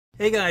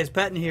Hey guys,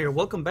 Patton here.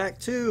 Welcome back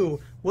to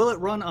Will It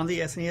Run on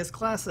the SNES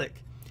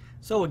Classic?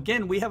 So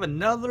again, we have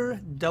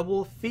another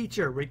double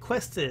feature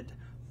requested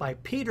by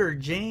Peter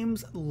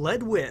James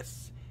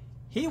Ledwith.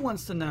 He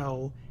wants to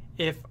know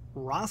if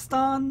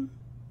Rastan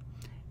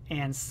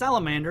and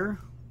Salamander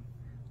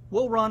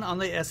will run on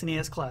the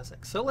SNES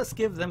Classic. So let's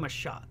give them a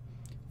shot.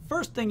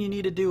 First thing you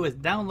need to do is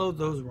download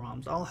those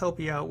ROMs. I'll help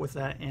you out with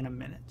that in a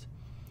minute.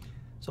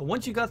 So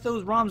once you got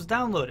those ROMs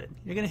downloaded,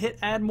 you're going to hit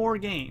Add More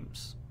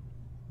Games.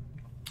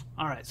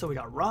 Alright, so we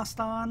got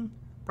Rastan,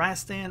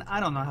 I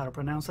don't know how to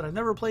pronounce it. I've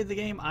never played the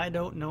game. I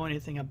don't know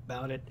anything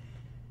about it,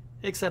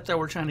 except that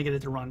we're trying to get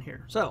it to run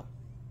here. So,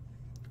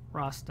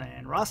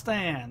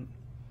 Rastan.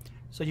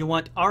 So you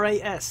want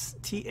R-A-S-T-A-N-A.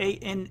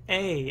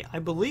 I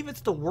believe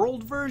it's the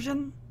world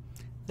version.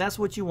 That's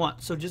what you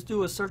want. So just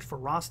do a search for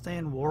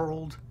Rastan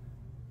World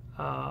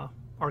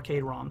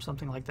Arcade ROM,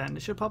 something like that, and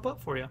it should pop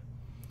up for you.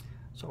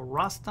 So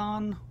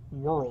Rastan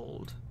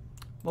World.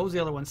 What was the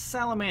other one?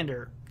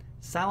 Salamander.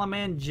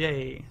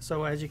 Salamander.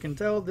 So as you can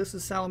tell, this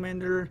is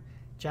Salamander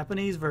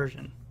Japanese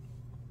version.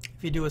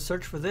 If you do a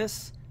search for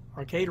this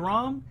arcade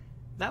ROM,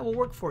 that will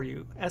work for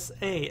you.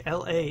 S-A-L-A-M-A-N-D-J.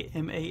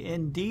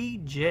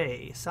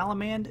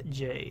 Salamander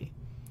J.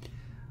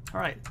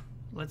 Alright,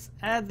 let's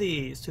add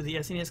these to the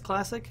SNES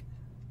Classic.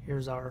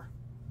 Here's our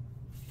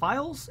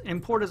files.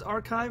 Import as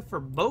archive for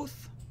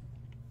both.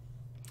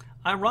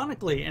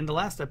 Ironically, in the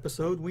last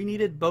episode, we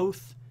needed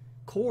both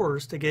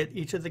cores to get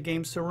each of the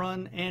games to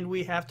run, and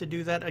we have to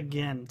do that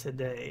again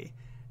today.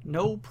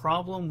 No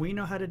problem, we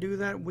know how to do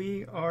that.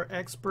 We are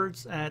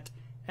experts at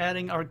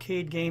adding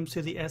arcade games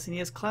to the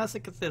SNES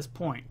Classic at this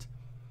point.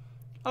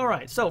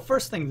 Alright, so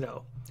first thing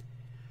though,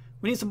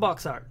 we need some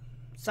box art.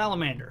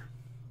 Salamander.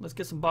 Let's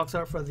get some box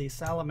art for the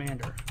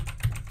Salamander.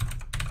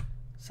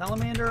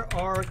 Salamander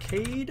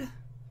Arcade.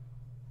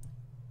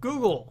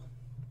 Google.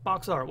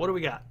 Box art, what do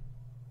we got?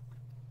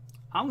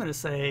 I'm going to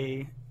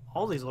say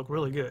all these look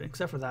really good,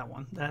 except for that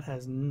one. That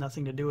has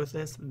nothing to do with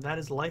this. That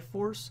is Life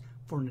Force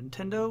for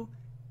Nintendo.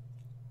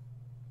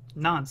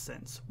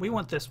 Nonsense. We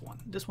want this one.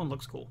 This one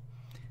looks cool.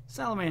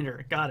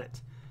 Salamander. Got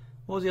it.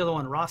 What was the other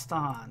one?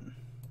 Rastan.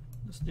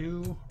 Let's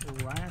do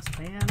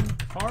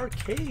Rastan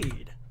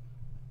Arcade.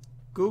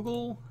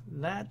 Google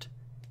that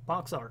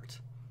box art.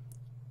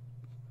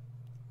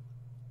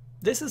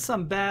 This is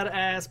some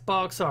badass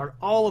box art.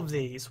 All of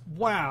these.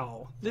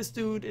 Wow. This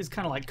dude is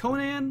kind of like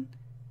Conan.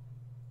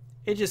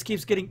 It just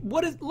keeps getting...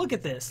 Look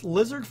at this.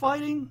 Lizard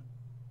fighting?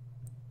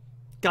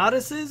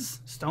 Goddesses?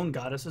 Stone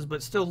goddesses,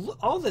 but still,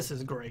 all this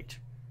is great.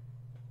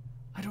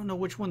 I don't know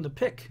which one to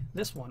pick.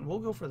 This one. We'll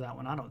go for that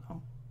one. I don't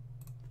know.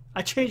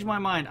 I changed my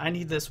mind. I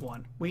need this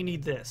one. We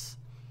need this.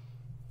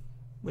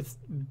 With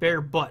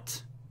bare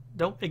butt.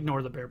 Don't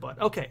ignore the bare butt.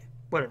 Okay,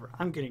 whatever.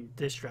 I'm getting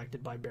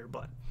distracted by bare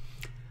butt.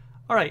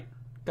 Alright,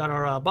 got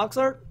our box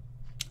art.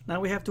 Now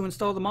we have to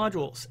install the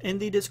modules. In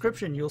the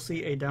description, you'll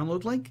see a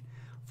download link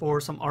for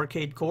some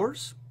arcade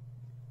cores.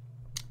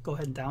 Go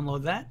ahead and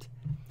download that.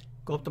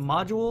 Go up to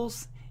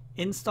modules,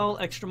 install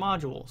extra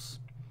modules.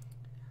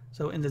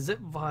 So in the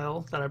zip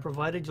file that I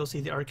provided, you'll see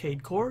the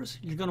arcade cores.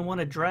 You're going to want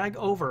to drag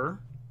over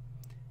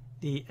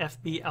the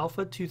FB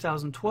Alpha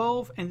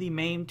 2012 and the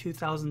MAME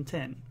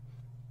 2010.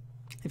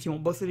 If you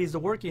want both of these to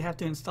work, you have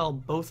to install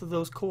both of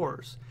those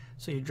cores.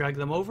 So you drag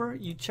them over,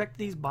 you check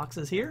these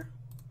boxes here,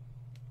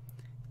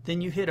 then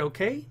you hit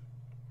OK.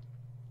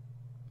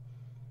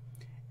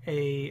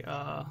 A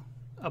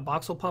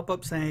box will pop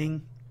up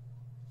saying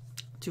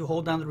to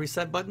hold down the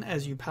reset button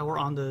as you power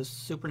on the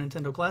Super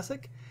Nintendo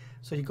Classic.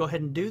 So you go ahead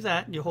and do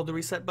that. You hold the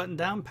reset button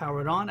down, power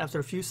it on. After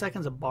a few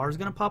seconds, a bar is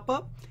going to pop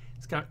up.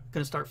 It's going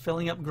to start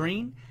filling up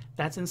green.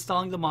 That's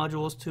installing the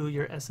modules to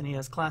your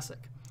SNES Classic.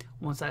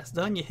 Once that's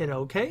done, you hit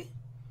OK.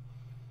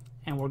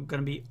 And we're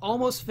going to be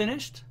almost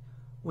finished.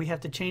 We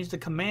have to change the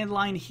command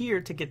line here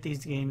to get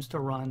these games to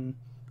run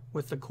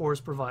with the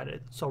cores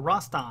provided. So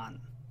Rastan,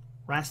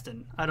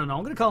 I don't know.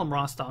 I'm going to call him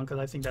Rastan because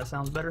I think that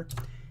sounds better.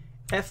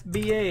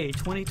 FBA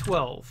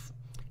 2012.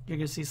 You're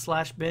going to see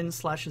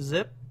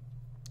 /bin/zip.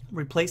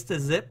 Replace the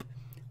zip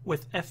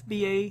with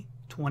FBA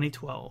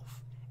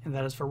 2012. And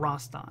that is for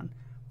Rastan.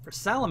 For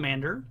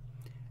Salamander,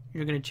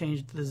 you're going to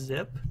change the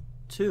zip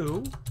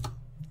to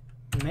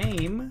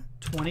MAME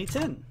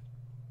 2010.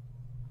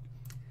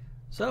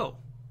 So,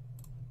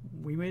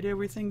 we made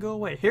everything go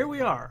away. Here we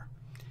are.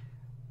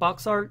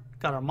 Box art,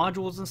 got our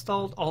modules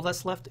installed. All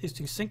that's left is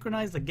to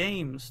synchronize the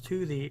games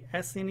to the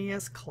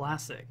SNES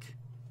Classic.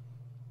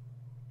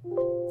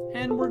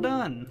 And we're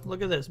done.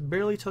 Look at this.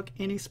 Barely took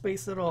any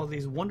space at all.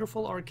 These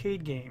wonderful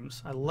arcade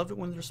games. I love it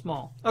when they're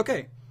small.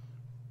 Okay,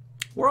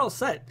 we're all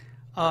set.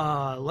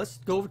 Let's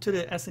go over to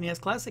the SNES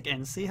Classic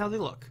and see how they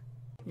look.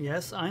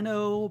 Yes, I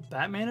know,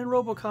 Batman and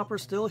RoboCop are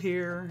still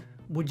here.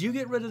 Would you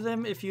get rid of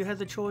them if you had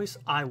the choice?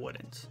 I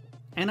wouldn't.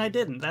 And I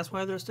didn't. That's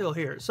why they're still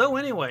here. So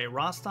anyway,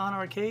 Rastan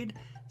Arcade,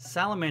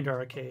 Salamander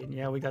Arcade.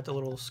 Yeah, we got the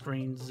little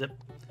screen zip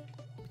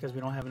because we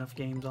don't have enough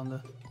games on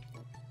the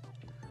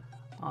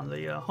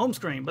home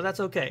screen, but that's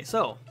okay.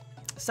 So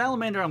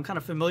Salamander I'm kind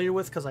of familiar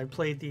with because I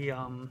played the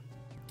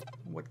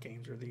What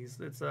games are these?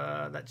 It's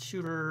that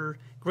shooter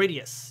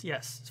Gradius.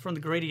 Yes, it's from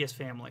the Gradius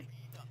family.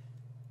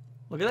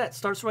 Look at that.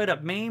 Starts right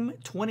up. MAME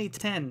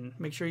 2010.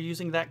 Make sure you're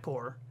using that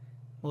core.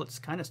 Well, it's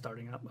kind of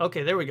starting up.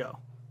 Okay, there we go.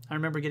 I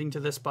remember getting to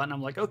this spot and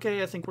I'm like,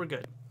 okay, I think we're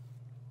good.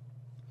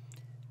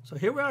 So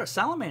here we are,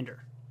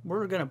 Salamander.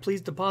 We're gonna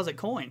please deposit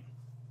coin.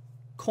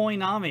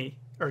 Koinami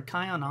or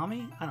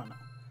Kaionami? I don't know.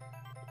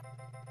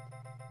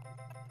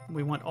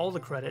 We want all the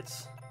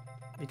credits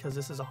because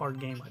this is a hard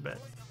game, I bet.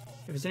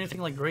 If it's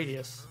anything like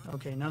Gradius,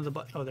 okay, none of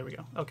the oh, there we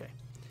go. Okay,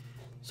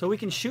 so we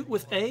can shoot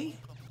with A.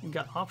 We've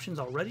got options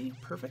already.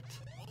 Perfect.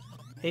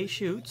 A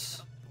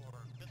shoots.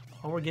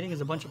 All we're getting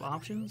is a bunch of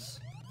options.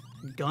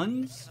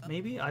 Guns,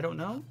 maybe? I don't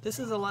know. This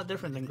is a lot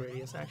different than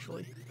Gradius,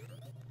 actually.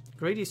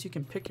 Gradius, you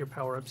can pick your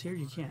power-ups. Here,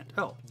 you can't.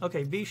 Oh,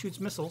 okay, B shoots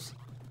missiles.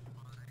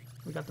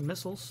 We got the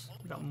missiles.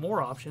 We got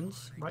more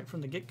options right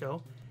from the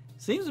get-go.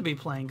 Seems to be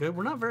playing good.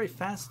 We're not very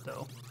fast,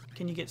 though.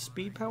 Can you get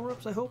speed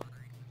power-ups, I hope?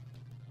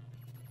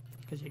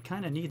 Because you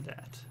kind of need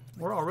that.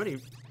 We're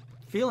already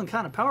feeling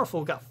kind of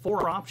powerful. We got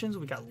 4 options.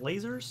 We got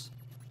lasers.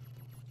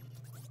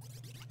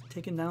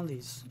 Taking down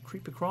these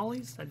creepy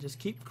crawlies that just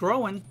keep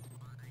growing.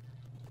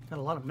 Got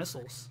a lot of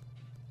missiles.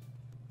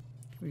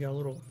 We got a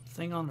little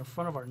thing on the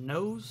front of our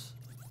nose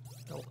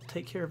that'll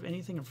take care of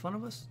anything in front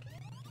of us.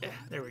 Yeah,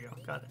 there we go.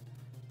 Got it.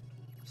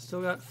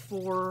 Still got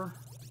 4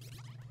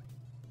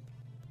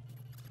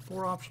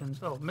 options.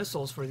 Oh,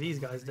 missiles for these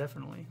guys,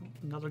 definitely.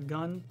 Another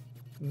gun.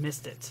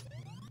 Missed it.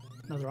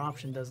 Another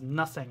option does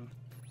nothing.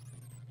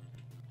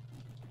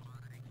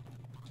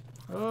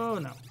 Oh,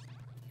 no.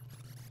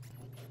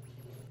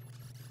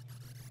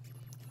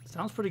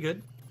 Sounds pretty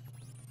good.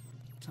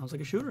 Sounds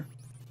like a shooter.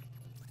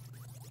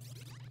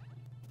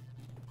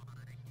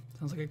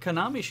 Sounds like a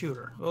Konami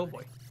shooter. Oh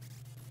boy.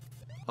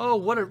 Oh,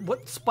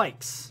 what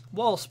spikes?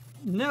 Walls?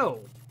 No.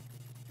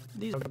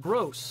 These are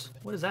gross.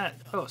 What is that?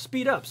 Oh,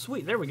 speed up.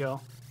 Sweet. There we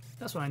go.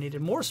 That's what I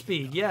needed. More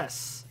speed.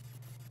 Yes.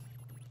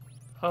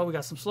 Oh, we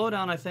got some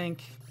slowdown, I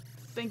think.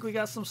 We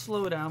got some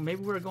slowdown.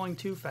 Maybe we're going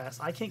too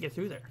fast. I can't get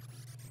through there.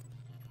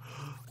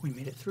 We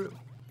made it through.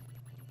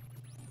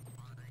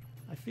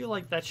 I feel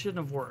like that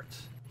shouldn't have worked.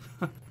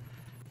 I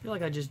feel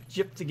like I just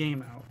gypped the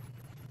game out.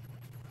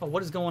 Oh,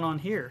 what is going on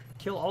here?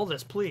 Kill all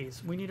this,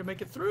 please. We need to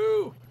make it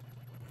through.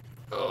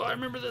 Oh, I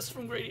remember this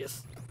from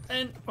Gradius.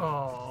 And,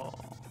 oh.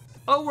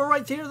 Oh, we're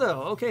right here,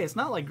 though. Okay, it's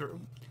not like,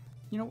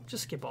 you know,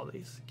 just skip all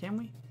these. Can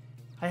we?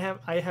 I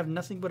have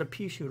nothing but a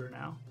pea shooter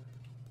now.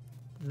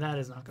 That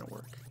is not going to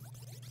work.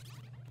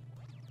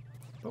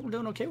 But we're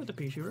doing okay with the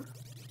pea shooter.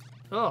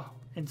 Oh,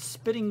 and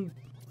spitting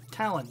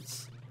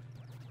talons.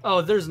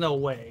 Oh, there's no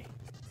way.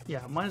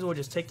 Yeah, might as well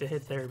just take the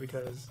hit there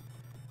because...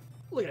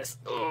 Look at this.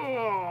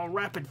 Oh,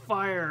 rapid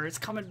fire. It's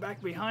coming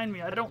back behind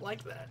me. I don't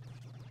like that.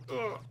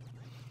 Ugh.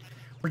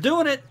 We're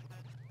doing it.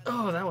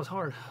 Oh, that was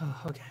hard.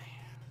 Oh, okay.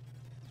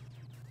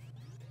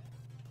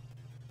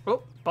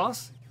 Oh,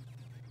 boss.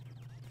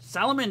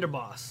 Salamander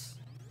boss.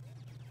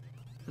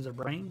 Is it a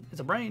brain? It's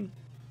a brain.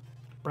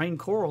 Brain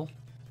coral.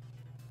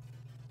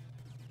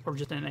 Or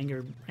just an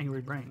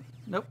angry brain.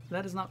 Nope,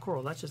 that is not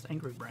coral. That's just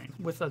angry brain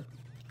with a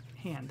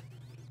hand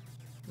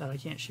that I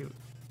can't shoot.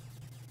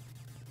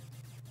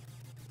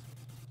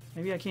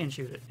 Maybe I can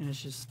shoot it, and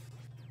it's just...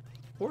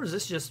 Or is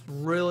this just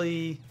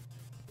really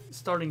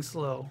starting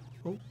slow?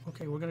 Oh,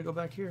 okay, we're going to go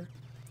back here.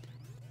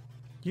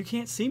 You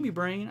can't see me,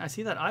 brain. I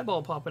see that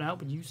eyeball popping out,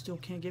 but you still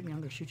can't get me. I'm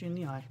going to shoot you in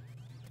the eye.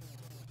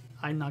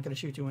 I'm not going to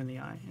shoot you in the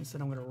eye.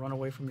 Instead, I'm going to run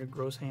away from your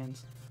gross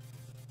hands.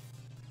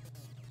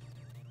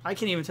 I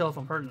can't even tell if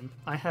I'm hurting him.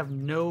 I have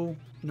no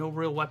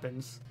real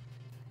weapons.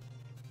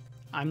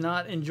 I'm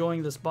not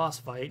enjoying this boss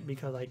fight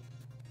because I...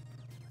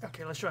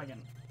 Okay, let's try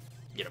again.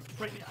 Get him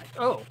right in the eye.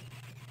 Oh!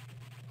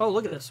 Oh,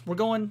 look at this. We're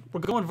going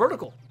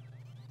vertical.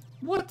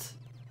 What?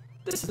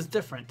 This is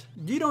different.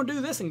 You don't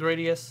do this in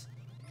Gradius.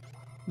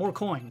 More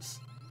coins.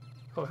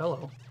 Oh,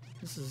 hello.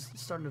 This is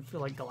starting to feel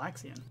like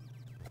Galaxian.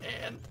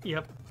 And,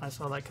 yep, I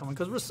saw that coming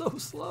because we're so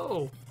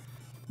slow.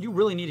 You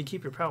really need to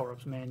keep your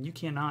power-ups, man. You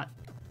cannot...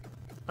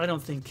 I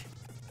don't think...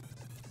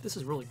 This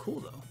is really cool,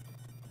 though.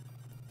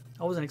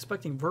 I wasn't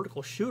expecting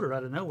vertical shooter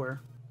out of nowhere.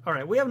 All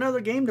right, we have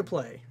another game to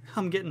play.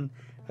 I'm getting...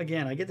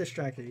 Again, I get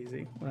distracted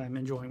easy when I'm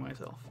enjoying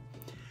myself.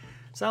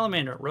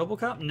 Salamander.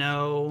 Robocop?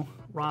 No.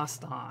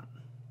 Rastan.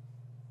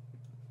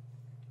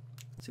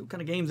 Let's see what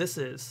kind of game this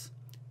is.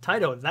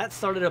 Taito. That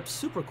started up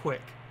super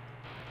quick.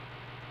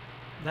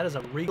 That is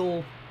a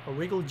regal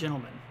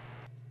gentleman.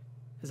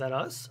 Is that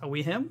us? Are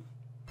we him?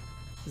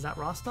 Is that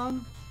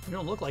Rastan? We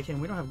don't look like him.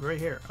 We don't have gray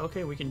hair.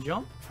 Okay, we can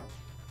jump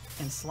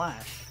and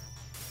slash.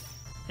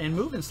 And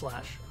move and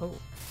slash. Oh.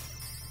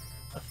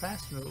 A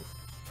fast move.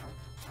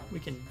 We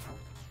can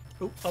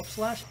up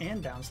slash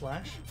and down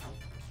slash.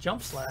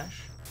 Jump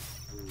slash.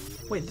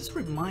 Wait, this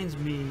reminds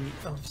me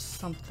of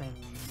something.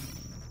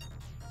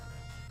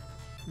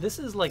 This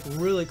is like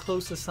really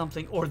close to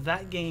something, or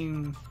that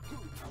game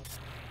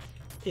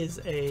is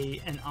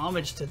an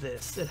homage to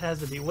this. It has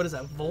to be. What is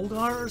that,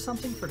 Volgar or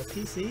something for the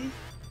PC?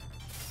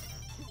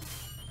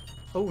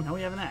 Oh, now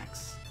we have an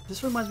axe.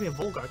 This reminds me of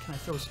Volgar. Can I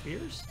throw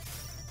spears?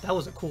 That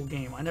was a cool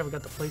game. I never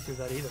got to play through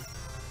that either.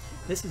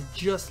 This is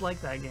just like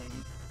that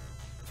game.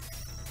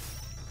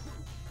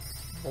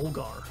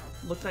 Volgar.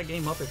 Look that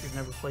game up if you've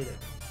never played it.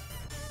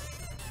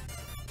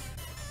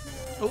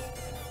 Oh,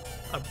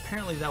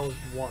 apparently that was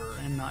water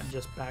and not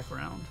just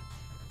background.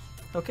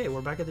 Okay,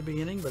 we're back at the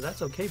beginning, but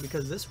that's okay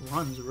because this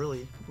runs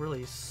really,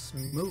 really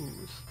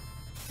smooth.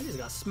 I just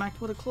got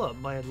smacked with a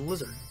club by a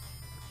lizard.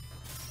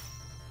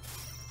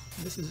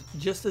 This is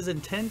just as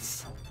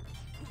intense.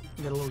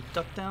 We got a little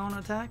duck down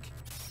attack.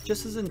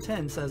 Just as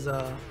intense as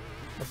the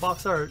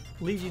box art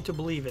leads you to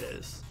believe it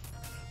is.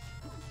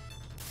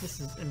 This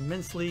is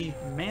immensely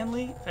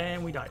manly,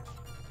 and we died.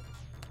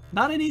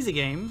 Not an easy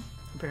game,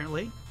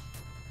 apparently.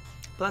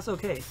 But that's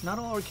okay. Not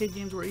all arcade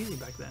games were easy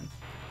back then.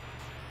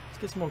 Let's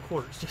get some more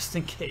quarters, just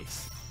in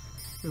case.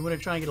 We want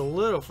to try and get a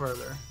little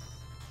further.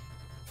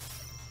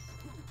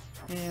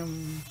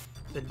 And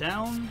the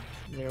down.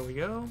 There we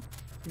go.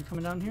 You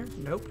coming down here?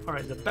 Nope.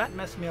 Alright, the bat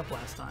messed me up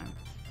last time.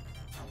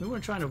 We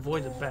want to try and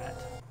avoid the bat.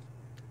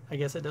 I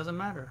guess it doesn't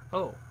matter.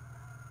 Oh.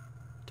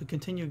 To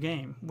continue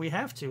game. We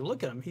have to.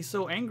 Look at him. He's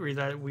so angry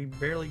that we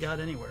barely got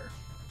anywhere.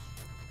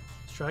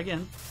 Let's try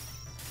again.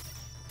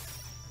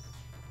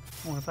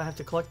 I wonder if I have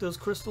to collect those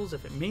crystals,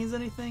 if it means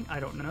anything.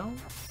 I don't know.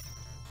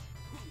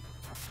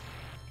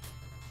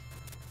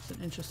 It's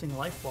an interesting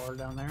life bar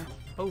down there.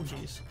 Oh,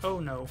 geez. Oh,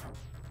 no.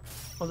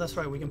 Oh, that's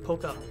right. We can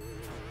poke up.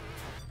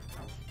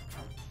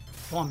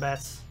 Come on,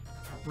 bats.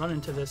 Run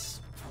into this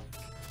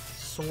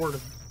sword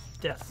of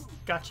death.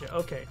 Gotcha.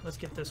 Okay, let's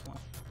get this one.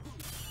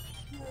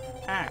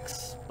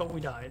 Axe, but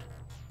we died.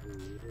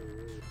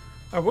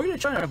 Alright, we're going to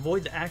try and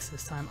avoid the axe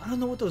this time. I don't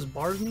know what those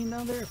bars mean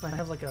down there. If I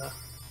have like a...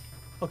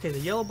 Okay, the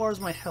yellow bar is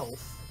my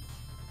health.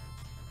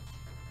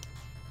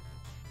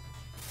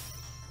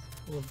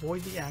 We'll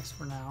avoid the axe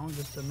for now,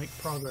 just to make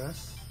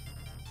progress.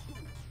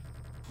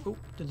 Oh,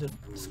 did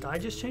the sky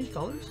just change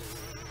colors?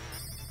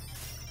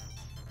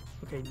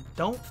 Okay,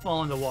 don't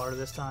fall in the water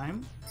this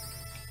time.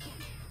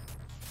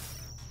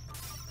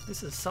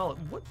 This is solid.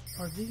 What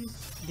are these?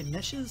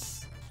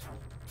 Ganeshes?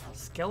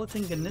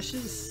 Skeleton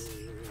Ganeshes?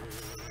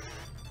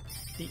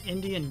 The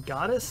Indian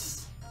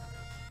goddess?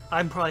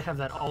 I probably have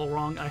that all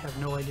wrong. I have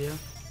no idea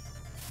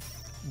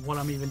what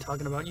I'm even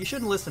talking about. You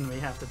shouldn't listen to me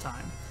half the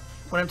time.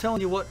 When I'm telling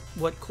you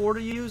what chord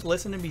to use,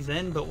 listen to me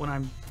then, but when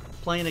I'm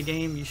playing a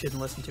game, you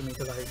shouldn't listen to me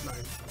because I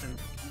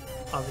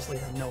obviously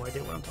have no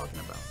idea what I'm talking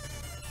about.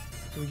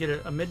 Do we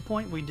get a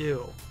midpoint? We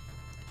do.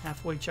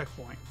 Halfway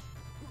checkpoint.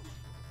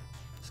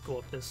 Let's go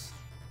up this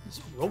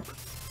rope.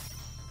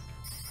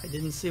 I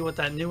didn't see what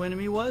that new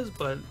enemy was,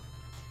 but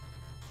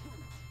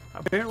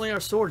apparently our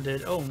sword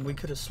did. Oh, and we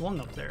could have swung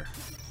up there.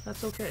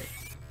 That's okay.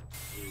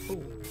 Oh,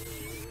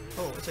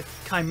 oh, it's a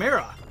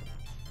chimera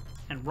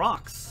and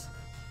rocks.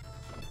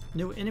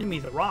 New enemy,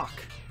 the rock.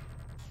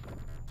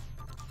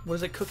 What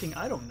is it cooking?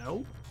 I don't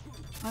know.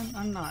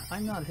 I'm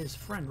not his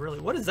friend really.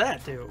 What does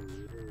that do?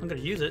 I'm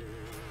gonna use it.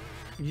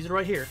 Use it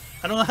right here.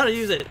 I don't know how to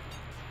use it.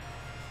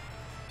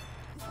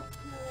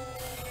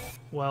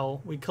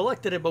 Well, we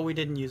collected it, but we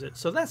didn't use it.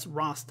 So that's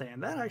Rastan.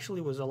 That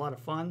actually was a lot of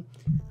fun.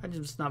 I'm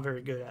just not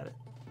very good at it.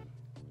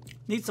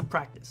 Need some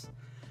practice.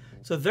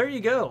 So there you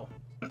go.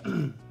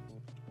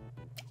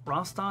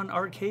 Rastan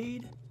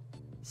Arcade,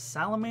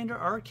 Salamander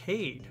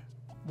Arcade.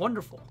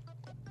 Wonderful.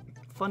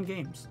 Fun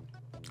games.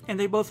 And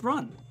they both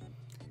run.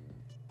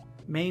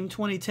 MAME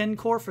 2010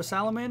 core for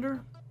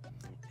Salamander,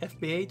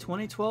 FBA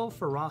 2012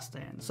 for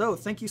Rastan. So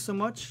thank you so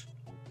much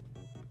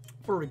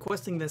for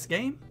requesting this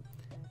game.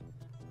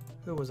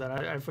 Who was that?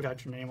 I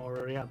forgot your name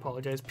already. I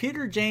apologize.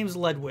 Peter James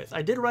Ledwith.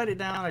 I did write it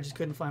down. I just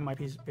couldn't find my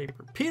piece of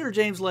paper. Peter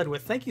James Ledwith.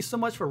 Thank you so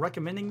much for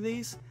recommending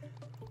these.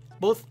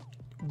 Both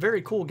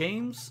very cool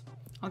games.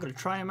 I'm going to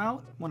try them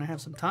out when I have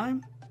some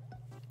time.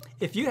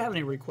 If you have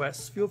any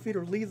requests, feel free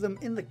to leave them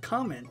in the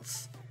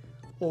comments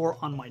or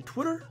on my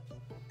Twitter.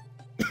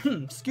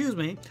 Excuse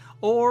me.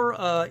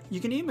 Or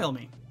you can email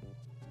me.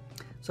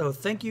 So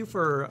thank you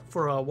for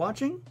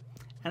watching,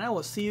 and I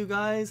will see you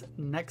guys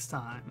next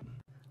time.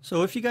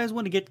 So if you guys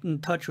want to get in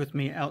touch with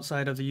me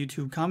outside of the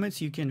YouTube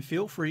comments, you can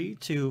feel free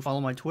to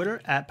follow my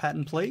Twitter at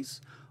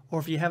PattonPlays.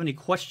 Or if you have any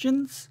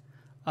questions,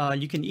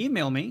 you can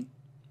email me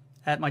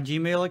at my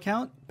Gmail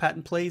account,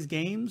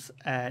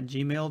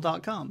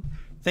 PattonPlaysGames@gmail.com.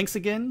 Thanks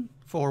again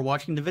for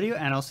watching the video,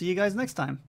 and I'll see you guys next time.